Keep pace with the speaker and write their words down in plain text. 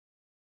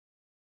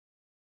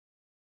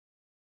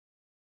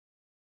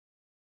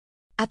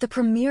At the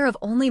premiere of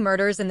Only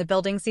Murders in the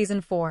Building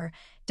Season 4,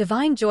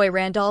 Divine Joy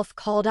Randolph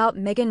called out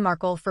Meghan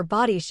Markle for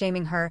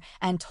body-shaming her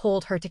and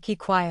told her to keep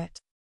quiet.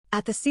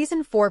 At the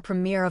Season 4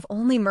 premiere of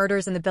Only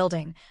Murders in the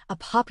Building, a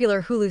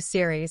popular Hulu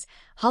series,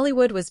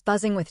 Hollywood was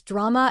buzzing with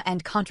drama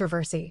and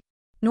controversy.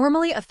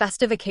 Normally a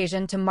festive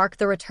occasion to mark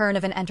the return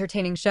of an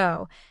entertaining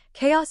show,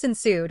 chaos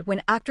ensued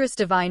when actress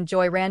Divine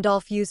Joy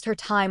Randolph used her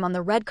time on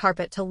the red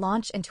carpet to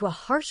launch into a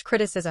harsh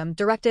criticism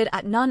directed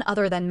at none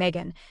other than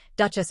Meghan,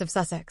 Duchess of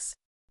Sussex.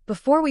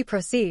 Before we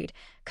proceed,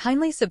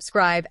 kindly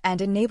subscribe and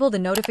enable the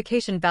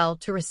notification bell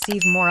to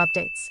receive more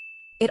updates.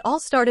 It all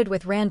started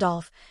with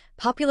Randolph,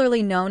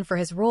 popularly known for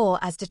his role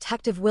as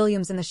Detective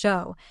Williams in the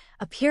show,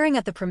 appearing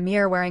at the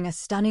premiere wearing a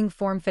stunning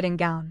form-fitting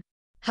gown.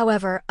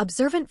 However,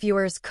 observant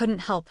viewers couldn't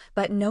help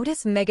but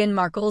notice Meghan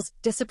Markle's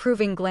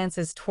disapproving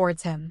glances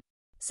towards him.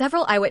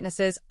 Several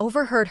eyewitnesses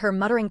overheard her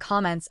muttering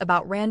comments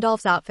about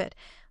Randolph's outfit.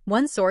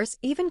 One source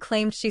even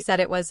claimed she said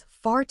it was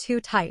far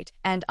too tight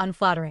and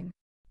unflattering.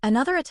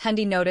 Another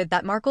attendee noted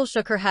that Markle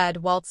shook her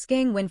head while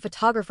skiing when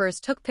photographers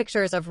took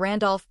pictures of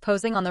Randolph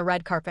posing on the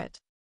red carpet.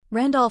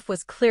 Randolph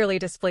was clearly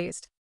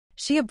displeased.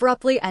 She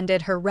abruptly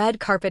ended her red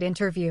carpet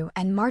interview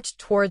and marched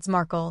towards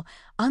Markle,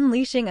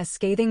 unleashing a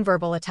scathing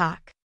verbal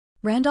attack.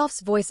 Randolph's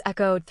voice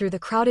echoed through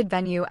the crowded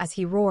venue as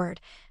he roared,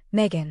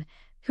 "Meghan,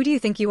 who do you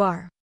think you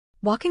are?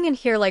 Walking in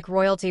here like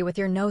royalty with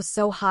your nose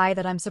so high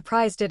that I'm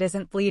surprised it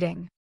isn't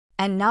bleeding.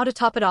 And now to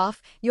top it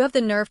off, you have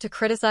the nerve to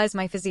criticize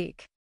my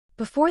physique."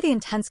 Before the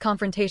intense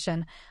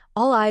confrontation,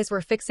 all eyes were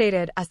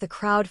fixated as the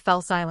crowd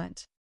fell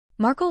silent.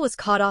 Markle was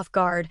caught off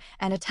guard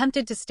and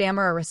attempted to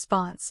stammer a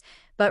response,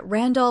 but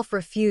Randolph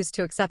refused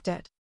to accept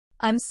it.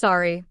 "I'm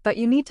sorry, but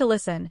you need to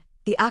listen,"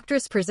 the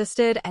actress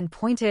persisted and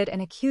pointed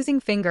an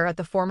accusing finger at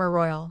the former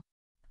royal.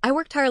 "I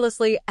work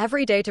tirelessly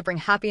every day to bring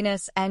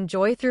happiness and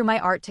joy through my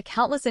art to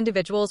countless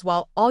individuals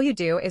while all you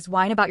do is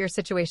whine about your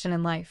situation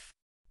in life.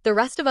 The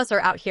rest of us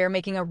are out here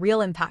making a real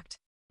impact."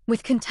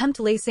 With contempt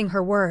lacing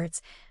her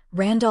words,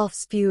 Randolph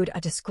spewed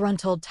a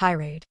disgruntled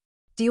tirade.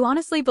 "Do you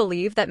honestly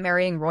believe that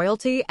marrying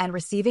royalty and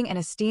receiving an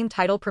esteemed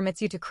title permits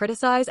you to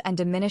criticize and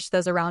diminish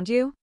those around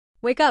you?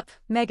 Wake up,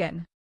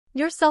 Meghan.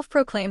 Your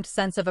self-proclaimed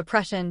sense of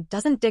oppression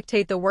doesn't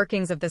dictate the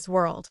workings of this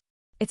world.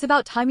 It's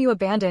about time you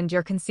abandoned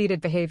your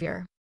conceited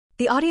behavior."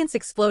 The audience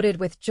exploded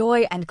with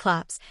joy and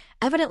claps,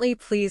 evidently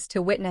pleased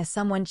to witness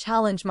someone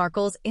challenge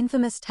Markle's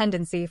infamous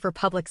tendency for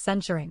public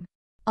censuring.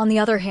 On the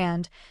other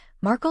hand,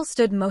 Markle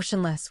stood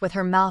motionless with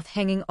her mouth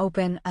hanging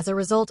open as a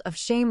result of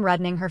shame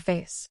reddening her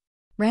face.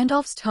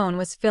 Randolph's tone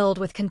was filled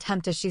with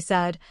contempt as she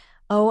said,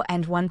 "Oh,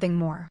 and one thing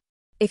more.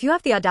 If you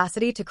have the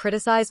audacity to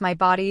criticize my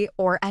body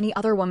or any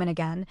other woman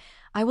again,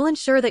 I will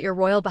ensure that your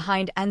royal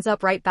behind ends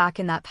up right back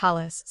in that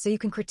palace so you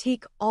can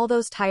critique all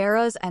those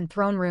tiaras and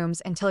throne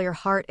rooms until your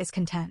heart is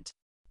content.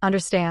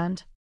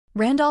 Understand?"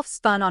 Randolph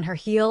spun on her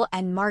heel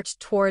and marched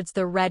towards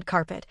the red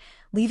carpet,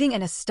 leaving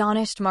an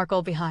astonished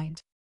Markle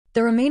behind.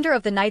 The remainder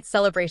of the night's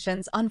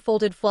celebrations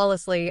unfolded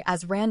flawlessly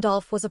as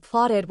Randolph was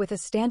applauded with a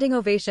standing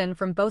ovation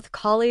from both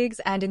colleagues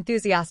and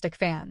enthusiastic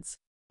fans.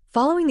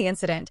 Following the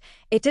incident,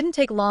 it didn't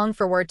take long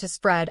for word to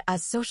spread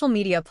as social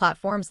media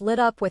platforms lit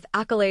up with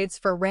accolades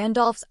for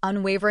Randolph's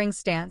unwavering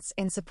stance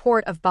in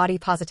support of body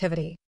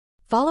positivity.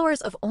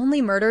 Followers of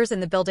Only Murders in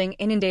the Building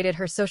inundated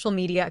her social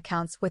media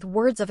accounts with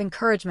words of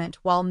encouragement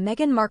while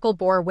Meghan Markle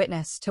bore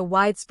witness to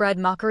widespread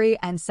mockery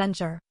and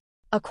censure.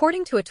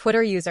 According to a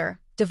Twitter user,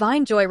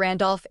 Divine Joy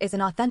Randolph is an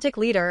authentic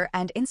leader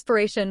and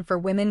inspiration for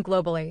women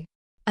globally.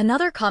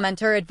 Another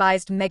commenter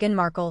advised Meghan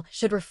Markle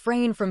should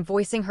refrain from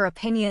voicing her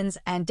opinions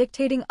and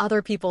dictating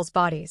other people's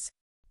bodies.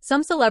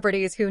 Some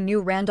celebrities who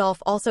knew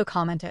Randolph also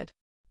commented.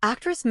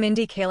 Actress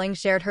Mindy Kaling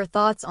shared her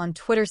thoughts on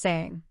Twitter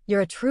saying,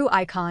 "You're a true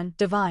icon,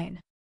 Divine.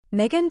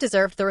 Meghan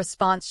deserved the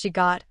response she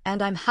got,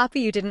 and I'm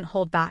happy you didn't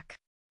hold back."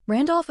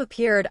 Randolph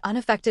appeared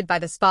unaffected by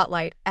the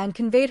spotlight and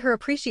conveyed her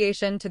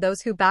appreciation to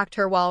those who backed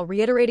her while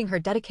reiterating her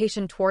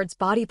dedication towards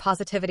body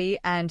positivity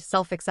and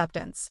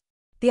self-acceptance.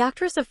 The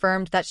actress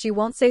affirmed that she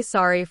won't say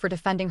sorry for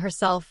defending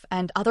herself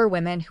and other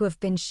women who have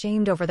been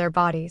shamed over their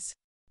bodies.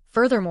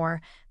 Furthermore,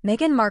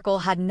 Meghan Markle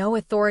had no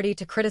authority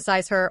to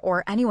criticize her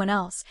or anyone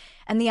else,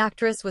 and the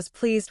actress was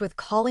pleased with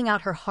calling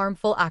out her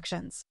harmful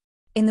actions.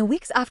 In the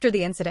weeks after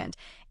the incident,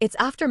 its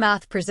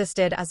aftermath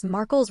persisted as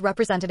Markle's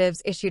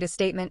representatives issued a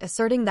statement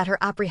asserting that her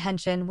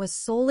apprehension was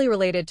solely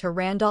related to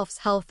Randolph's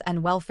health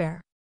and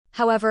welfare.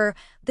 However,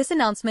 this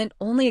announcement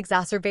only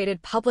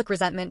exacerbated public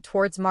resentment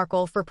towards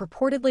Markle for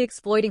purportedly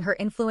exploiting her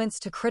influence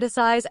to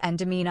criticize and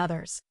demean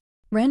others.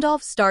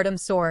 Randolph's stardom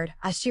soared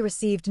as she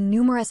received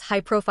numerous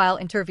high-profile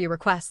interview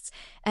requests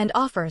and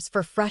offers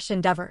for fresh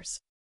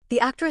endeavors. The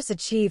actress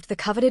achieved the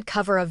coveted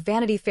cover of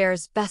Vanity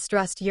Fair's Best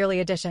Dressed Yearly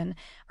Edition,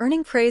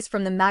 earning praise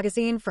from the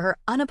magazine for her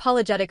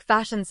unapologetic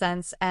fashion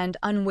sense and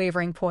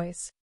unwavering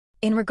poise.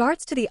 In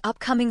regards to the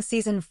upcoming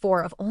Season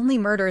 4 of Only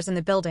Murders in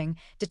the Building,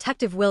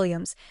 Detective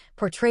Williams,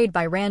 portrayed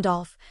by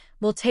Randolph,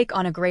 will take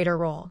on a greater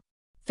role.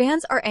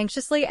 Fans are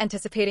anxiously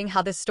anticipating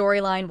how this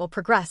storyline will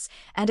progress,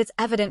 and it's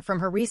evident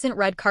from her recent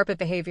red carpet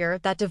behavior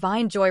that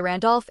Divine Joy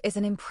Randolph is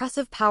an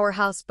impressive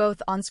powerhouse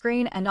both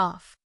on-screen and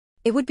off.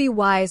 It would be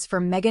wise for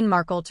Meghan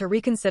Markle to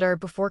reconsider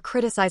before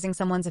criticizing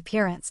someone's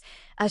appearance,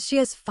 as she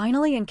has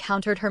finally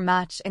encountered her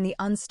match in the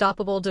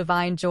unstoppable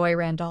Divine Joy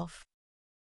Randolph.